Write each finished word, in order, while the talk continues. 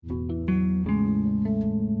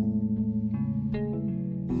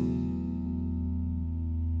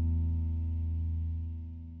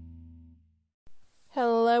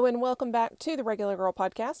Hello and welcome back to the Regular Girl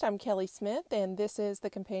Podcast. I'm Kelly Smith, and this is the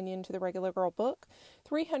companion to the Regular Girl book,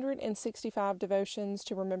 365 Devotions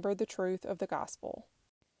to Remember the Truth of the Gospel.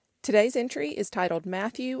 Today's entry is titled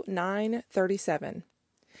Matthew 9:37.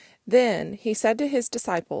 Then he said to his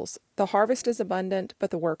disciples, "The harvest is abundant, but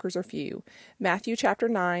the workers are few." Matthew chapter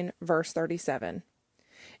 9, verse 37.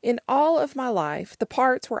 In all of my life, the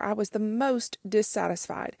parts where I was the most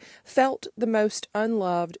dissatisfied, felt the most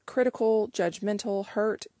unloved, critical, judgmental,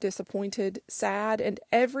 hurt, disappointed, sad, and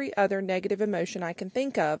every other negative emotion I can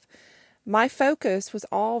think of, my focus was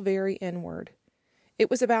all very inward. It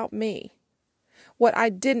was about me, what I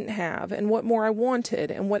didn't have, and what more I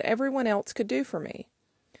wanted, and what everyone else could do for me.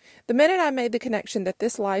 The minute I made the connection that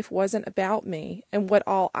this life wasn't about me and what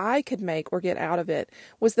all I could make or get out of it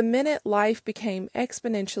was the minute life became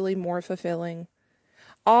exponentially more fulfilling.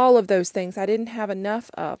 All of those things I didn't have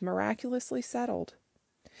enough of miraculously settled.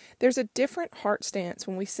 There's a different heart stance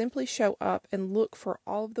when we simply show up and look for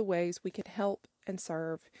all of the ways we can help and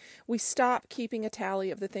serve. We stop keeping a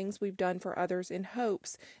tally of the things we've done for others in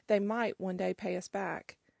hopes they might one day pay us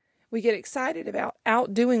back. We get excited about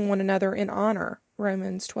outdoing one another in honor,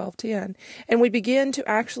 Romans 12:10, and we begin to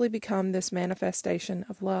actually become this manifestation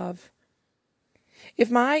of love. If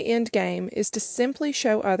my end game is to simply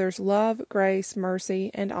show others love, grace,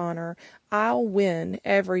 mercy, and honor, I'll win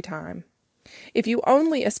every time. If you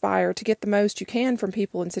only aspire to get the most you can from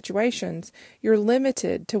people and situations, you're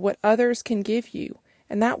limited to what others can give you,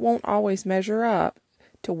 and that won't always measure up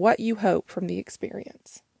to what you hope from the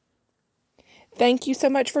experience. Thank you so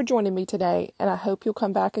much for joining me today, and I hope you'll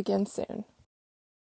come back again soon.